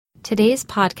Today's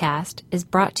podcast is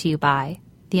brought to you by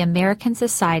the American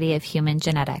Society of Human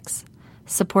Genetics,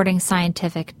 supporting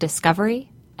scientific discovery,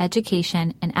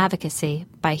 education, and advocacy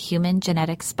by human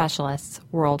genetics specialists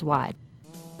worldwide.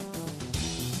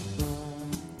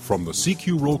 From the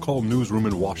CQ Roll Call Newsroom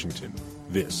in Washington,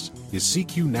 this is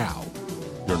CQ Now,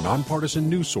 your nonpartisan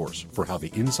news source for how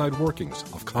the inside workings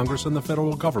of Congress and the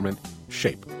federal government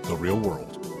shape the real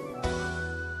world.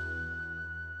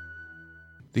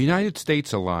 The United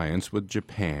States alliance with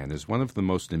Japan is one of the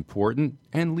most important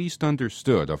and least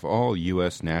understood of all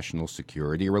U.S. national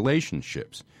security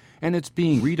relationships, and it's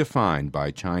being redefined by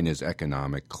China's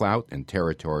economic clout and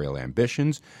territorial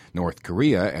ambitions, North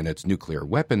Korea and its nuclear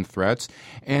weapon threats,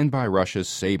 and by Russia's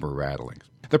saber-rattlings.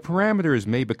 The parameters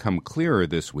may become clearer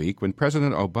this week when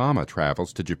President Obama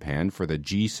travels to Japan for the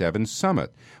G7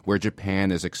 summit, where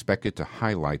Japan is expected to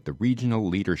highlight the regional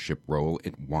leadership role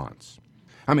it wants.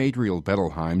 I'm Adriel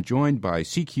Bettelheim, joined by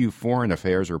CQ Foreign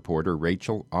Affairs reporter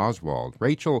Rachel Oswald.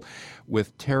 Rachel,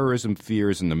 with terrorism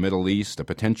fears in the Middle East, a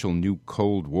potential new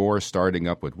Cold War starting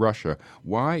up with Russia,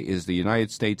 why is the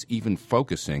United States even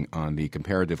focusing on the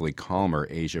comparatively calmer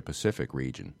Asia-Pacific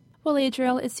region? Well,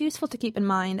 Adriel, it's useful to keep in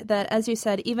mind that, as you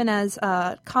said, even as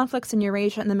conflicts in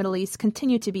Eurasia and the Middle East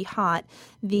continue to be hot,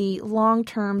 the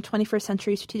long-term 21st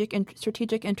century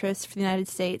strategic interests for the United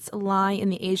States lie in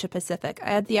the Asia-Pacific. I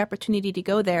had the opportunity to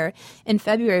go there in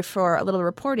February for a little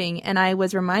reporting, and I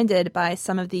was reminded by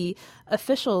some of the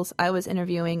officials I was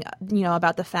interviewing,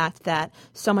 about the fact that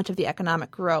so much of the economic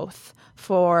growth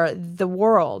for the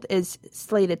world is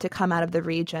slated to come out of the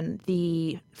region.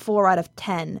 The 4 out of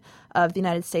 10 of the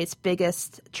United States'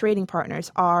 biggest trading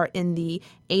partners are in the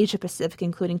Asia-Pacific,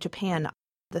 including Japan,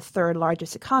 the third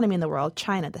largest economy in the world,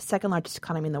 China, the second largest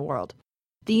economy in the world.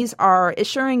 These are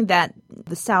assuring that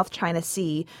the South China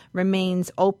Sea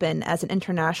remains open as an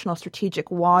international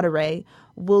strategic waterway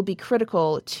will be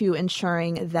critical to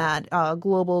ensuring that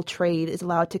global trade is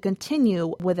allowed to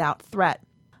continue without threat.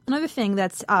 Another thing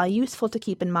that's useful to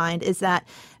keep in mind is that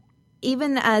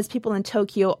even as people in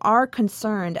Tokyo are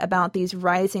concerned about these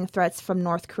rising threats from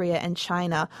North Korea and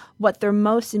China, what they're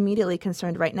most immediately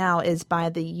concerned right now is by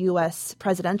the U.S.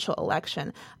 presidential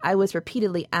election. I was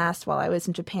repeatedly asked while I was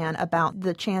in Japan about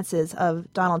the chances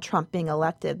of Donald Trump being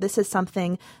elected. This is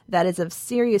something that is of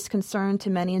serious concern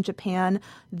to many in Japan.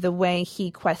 The way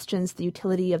he questions the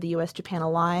utility of the U.S.-Japan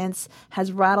alliance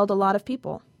has rattled a lot of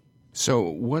people. So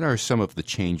what are some of the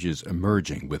changes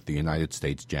emerging with the United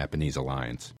States-Japanese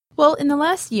alliance? Well, in the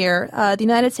last year, the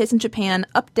United States and Japan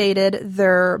updated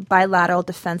their bilateral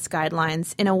defense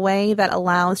guidelines in a way that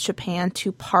allows Japan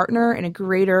to partner in a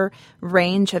greater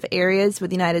range of areas with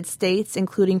the United States,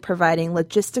 including providing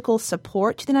logistical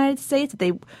support to the United States that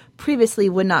they previously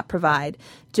would not provide.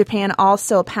 Japan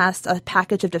also passed a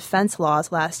package of defense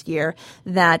laws last year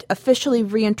that officially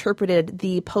reinterpreted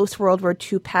the post-World War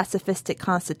II pacifistic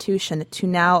constitution to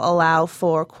now allow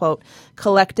for, quote,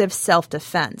 collective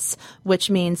self-defense, which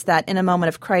means that in a moment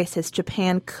of crisis,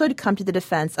 Japan could come to the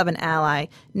defense of an ally,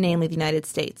 namely the United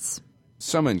States.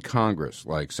 Some in Congress,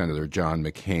 like Senator John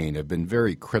McCain, have been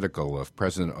very critical of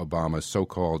President Obama's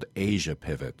so-called Asia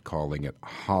pivot, calling it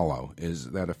hollow. Is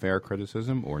that a fair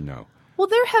criticism or no? Well,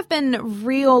 there have been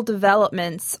real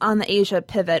developments on the Asia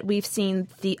pivot. We've seen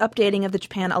the updating of the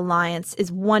Japan alliance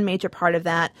is one major part of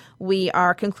that. We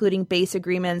are concluding base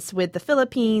agreements with the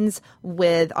Philippines,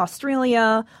 with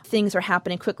Australia. Things are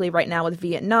happening quickly right now with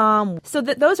Vietnam. So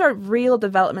those are real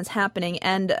developments happening,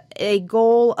 and a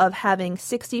goal of having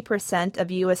 60% of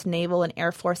U.S. naval and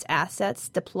Air Force assets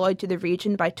deployed to the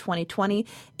region by 2020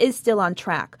 is still on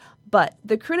track. But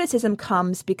the criticism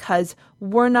comes because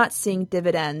we're not seeing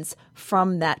dividends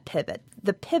from that pivot.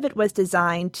 The pivot was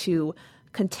designed to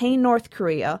contain North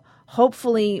Korea,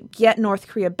 hopefully get North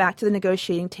Korea back to the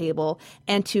negotiating table,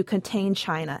 and to contain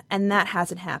China. And that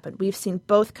hasn't happened. We've seen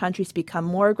both countries become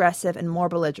more aggressive and more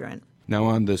belligerent. Now,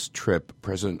 on this trip,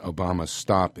 President Obama's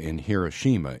stop in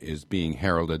Hiroshima is being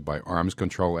heralded by arms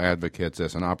control advocates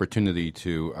as an opportunity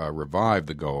to revive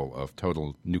the goal of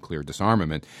total nuclear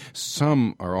disarmament.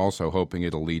 Some are also hoping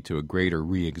it'll lead to a greater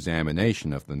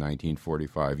re-examination of the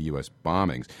 1945 U.S.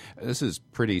 bombings. This is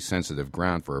pretty sensitive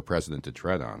ground for a president to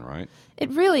tread on, right? It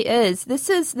really is. This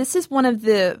is one of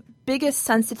the biggest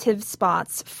sensitive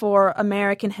spots for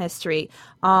American history.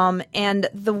 And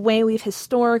the way we've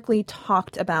historically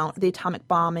talked about the atomic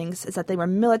bombings is that they were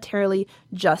militarily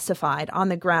justified on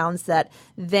the grounds that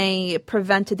they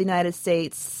prevented the United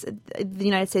States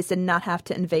did not have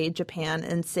to invade Japan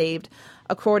and saved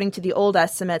according to the old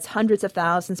estimates, hundreds of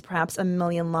thousands, perhaps 1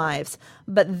 million lives.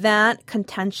 But that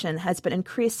contention has been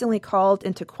increasingly called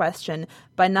into question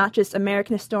by not just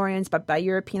American historians, but by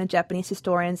European and Japanese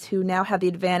historians who now have the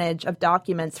advantage of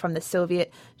documents from the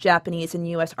Soviet, Japanese, and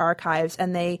U.S. archives,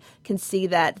 and they can see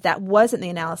that that wasn't the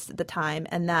analysis at the time,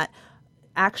 and that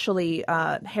actually,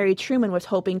 Harry Truman was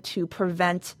hoping to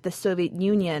prevent the Soviet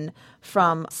Union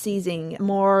from seizing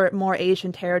more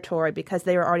Asian territory because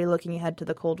they were already looking ahead to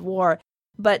the Cold War.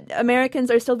 But Americans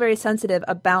are still very sensitive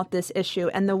about this issue,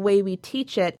 and the way we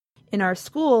teach it in our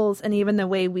schools and even the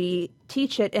way we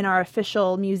teach it in our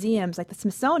official museums like the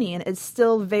Smithsonian is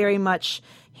still very much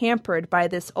hampered by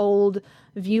this old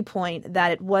viewpoint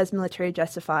that it was military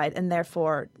justified and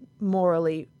therefore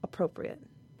morally appropriate.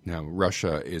 Now,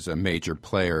 Russia is a major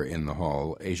player in the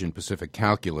whole Asian-Pacific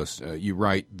calculus. You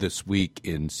write this week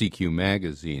in CQ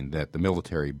magazine that the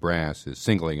military brass is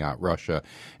singling out Russia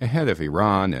ahead of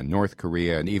Iran and North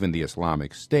Korea and even the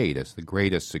Islamic State as the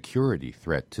greatest security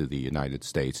threat to the United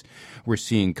States. We're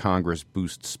seeing Congress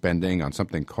boost spending on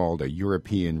something called a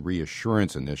European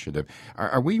Reassurance Initiative.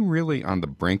 Are we really on the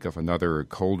brink of another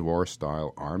Cold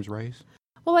War-style arms race?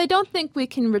 Well, I don't think we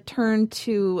can return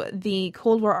to the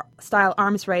Cold War-style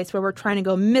arms race where we're trying to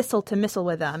go missile to missile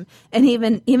with them. And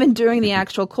even during the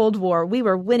actual Cold War, we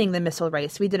were winning the missile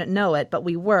race. We didn't know it, but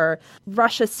we were.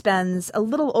 Russia spends a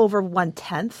little over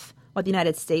 1/10 what the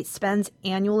United States spends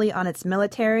annually on its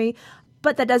military.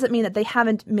 But that doesn't mean that they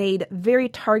haven't made very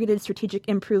targeted strategic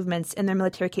improvements in their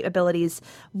military capabilities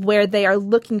where they are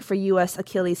looking for U.S.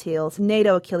 Achilles heels,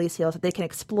 NATO Achilles heels that they can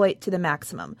exploit to the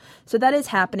maximum. So that is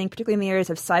happening, particularly in the areas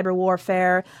of cyber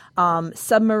warfare,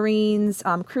 submarines,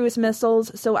 cruise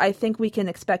missiles. So I think we can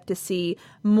expect to see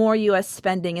more U.S.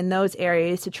 spending in those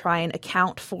areas to try and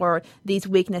account for these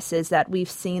weaknesses that we've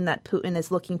seen that Putin is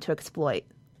looking to exploit.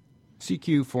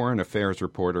 CQ Foreign Affairs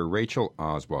reporter Rachel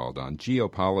Oswald on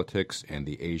geopolitics and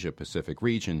the Asia-Pacific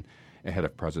region ahead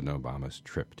of President Obama's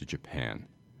trip to Japan.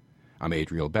 I'm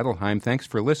Adriel Bettelheim. Thanks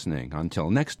for listening. Until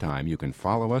next time, you can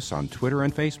follow us on Twitter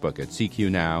and Facebook at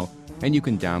CQ Now, and you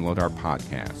can download our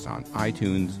podcasts on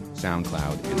iTunes,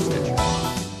 SoundCloud, and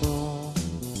Stitcher.